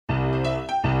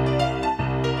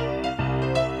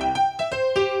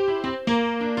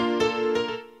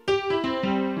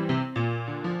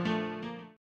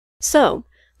So,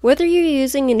 whether you're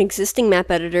using an existing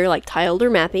map editor like Tiled or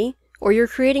Mappy, or you're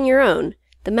creating your own,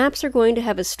 the maps are going to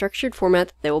have a structured format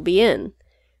that they will be in.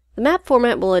 The map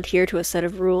format will adhere to a set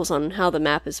of rules on how the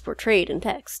map is portrayed in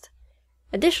text.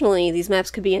 Additionally, these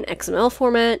maps could be in XML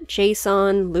format,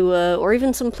 JSON, Lua, or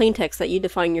even some plain text that you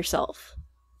define yourself.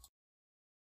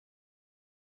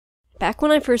 Back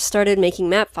when I first started making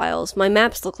map files, my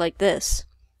maps looked like this.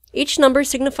 Each number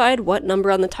signified what number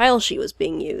on the tile sheet was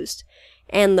being used,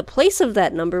 and the place of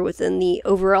that number within the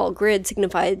overall grid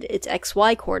signified its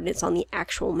XY coordinates on the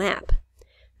actual map.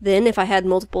 Then, if I had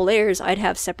multiple layers, I'd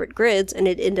have separate grids, and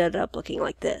it ended up looking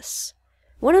like this.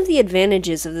 One of the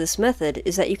advantages of this method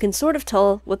is that you can sort of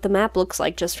tell what the map looks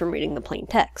like just from reading the plain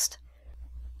text.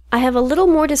 I have a little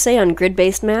more to say on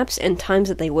grid-based maps and times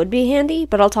that they would be handy,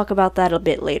 but I'll talk about that a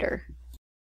bit later.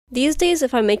 These days,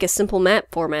 if I make a simple map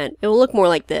format, it will look more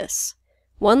like this.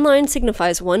 One line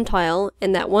signifies one tile,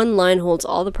 and that one line holds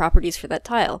all the properties for that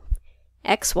tile.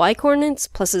 XY coordinates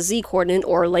plus a Z coordinate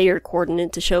or layer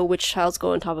coordinate to show which tiles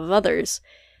go on top of others,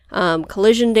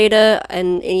 collision data,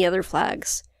 and any other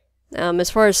flags.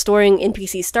 As far as storing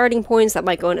NPC starting points, that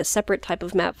might go in a separate type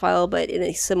of map file, but in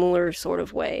a similar sort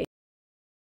of way.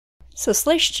 So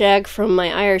 /Jag from my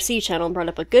IRC channel brought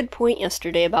up a good point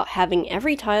yesterday about having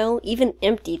every tile, even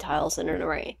empty tiles, in an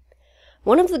array.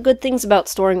 One of the good things about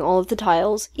storing all of the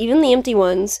tiles, even the empty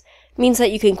ones, means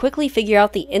that you can quickly figure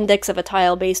out the index of a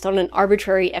tile based on an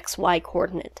arbitrary XY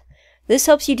coordinate. This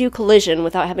helps you do collision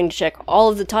without having to check all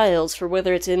of the tiles for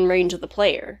whether it's in range of the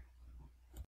player.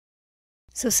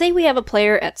 So say we have a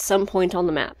player at some point on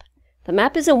the map. The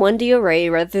map is a 1D array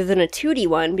rather than a 2D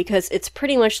one because it's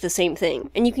pretty much the same thing,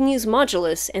 and you can use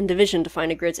modulus and division to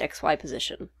find a grid's XY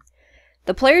position.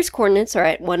 The player's coordinates are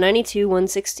at 192,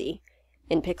 160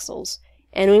 in pixels,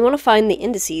 and we want to find the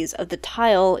indices of the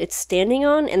tile it's standing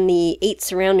on and the 8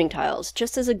 surrounding tiles,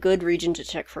 just as a good region to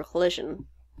check for collision.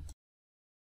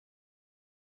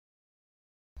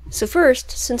 So first,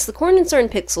 since the coordinates are in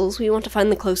pixels, we want to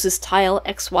find the closest tile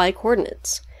XY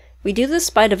coordinates. We do this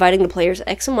by dividing the player's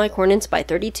X and Y coordinates by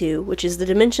 32, which is the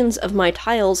dimensions of my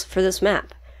tiles for this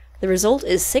map. The result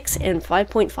is 6 and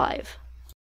 5.5.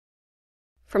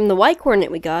 From the Y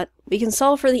coordinate we got, we can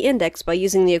solve for the index by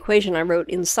using the equation I wrote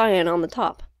in cyan on the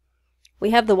top.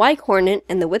 We have the Y coordinate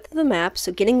and the width of the map,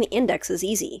 so getting the index is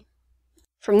easy.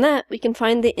 From that, we can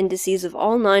find the indices of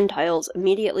all 9 tiles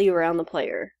immediately around the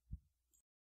player.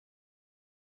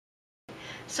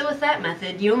 So with that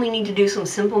method, you only need to do some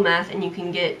simple math and you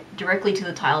can get directly to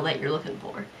the tile that you're looking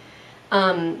for.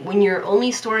 When you're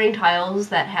only storing tiles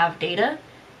that have data,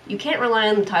 you can't rely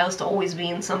on the tiles to always be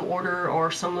in some order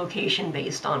or some location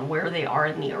based on where they are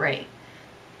in the array.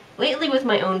 Lately with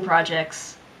my own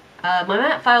projects, my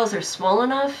map files are small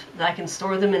enough that I can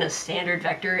store them in a standard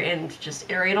vector and just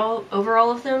iterate over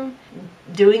all of them.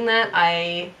 Doing that,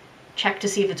 I check to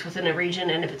see if it's within a region,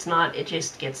 and if it's not, it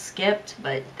just gets skipped.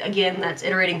 But again, that's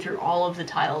iterating through all of the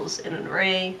tiles in an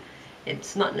array.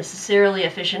 It's not necessarily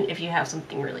efficient if you have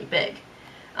something really big.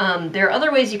 There are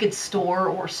other ways you could store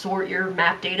or sort your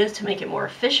map data to make it more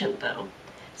efficient, though.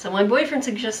 So my boyfriend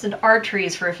suggested R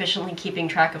trees for efficiently keeping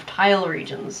track of tile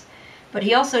regions, but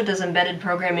he also does embedded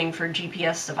programming for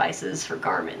GPS devices for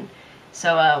Garmin.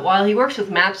 So while he works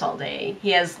with maps all day,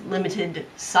 he has limited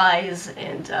size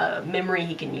and memory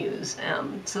he can use.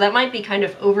 So that might be kind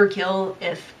of overkill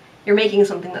if you're making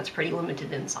something that's pretty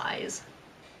limited in size.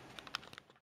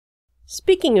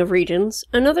 Speaking of regions,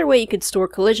 another way you could store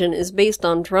collision is based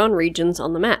on drawn regions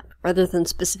on the map, rather than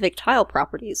specific tile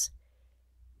properties.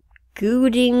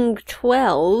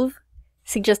 Gooding12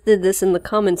 suggested this in the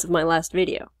comments of my last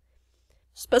video.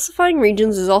 Specifying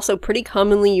regions is also pretty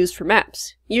commonly used for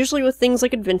maps, usually with things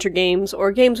like adventure games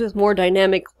or games with more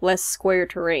dynamic, less square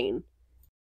terrain.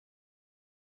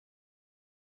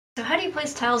 So how do you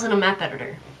place tiles in a map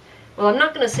editor? Well, I'm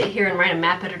not going to sit here and write a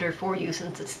map editor for you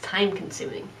since it's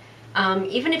time-consuming.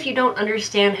 Even if you don't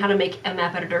understand how to make a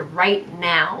map editor right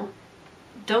now,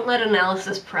 don't let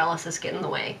analysis paralysis get in the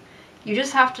way. You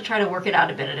just have to try to work it out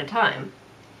a bit at a time.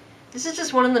 This is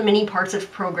just one of the many parts of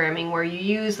programming where you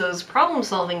use those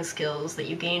problem-solving skills that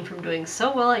you gain from doing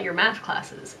so well at your math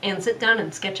classes and sit down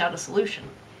and sketch out a solution.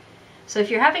 So if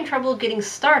you're having trouble getting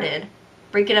started,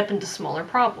 break it up into smaller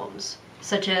problems,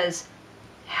 such as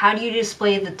how do you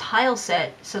display the tile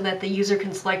set so that the user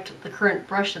can select the current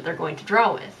brush that they're going to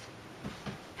draw with?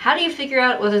 How do you figure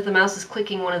out whether the mouse is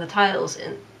clicking one of the tiles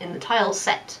in the tile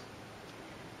set?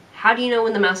 How do you know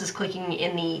when the mouse is clicking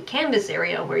in the canvas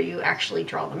area where you actually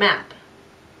draw the map?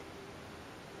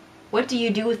 What do you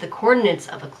do with the coordinates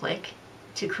of a click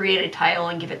to create a tile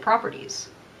and give it properties?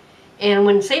 And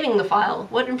when saving the file,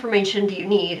 what information do you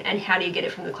need and how do you get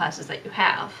it from the classes that you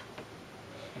have?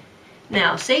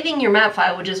 Now, saving your map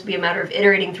file would just be a matter of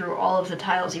iterating through all of the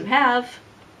tiles you have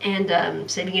and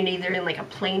saving it either in like a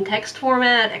plain text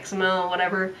format, XML,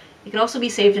 whatever. It could also be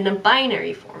saved in a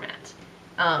binary format.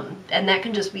 And that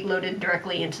can just be loaded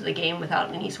directly into the game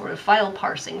without any sort of file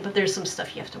parsing, but there's some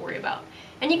stuff you have to worry about.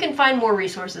 And you can find more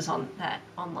resources on that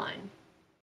online.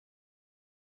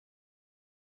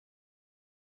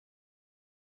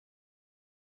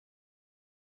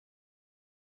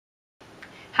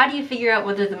 How do you figure out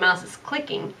whether the mouse is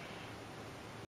clicking?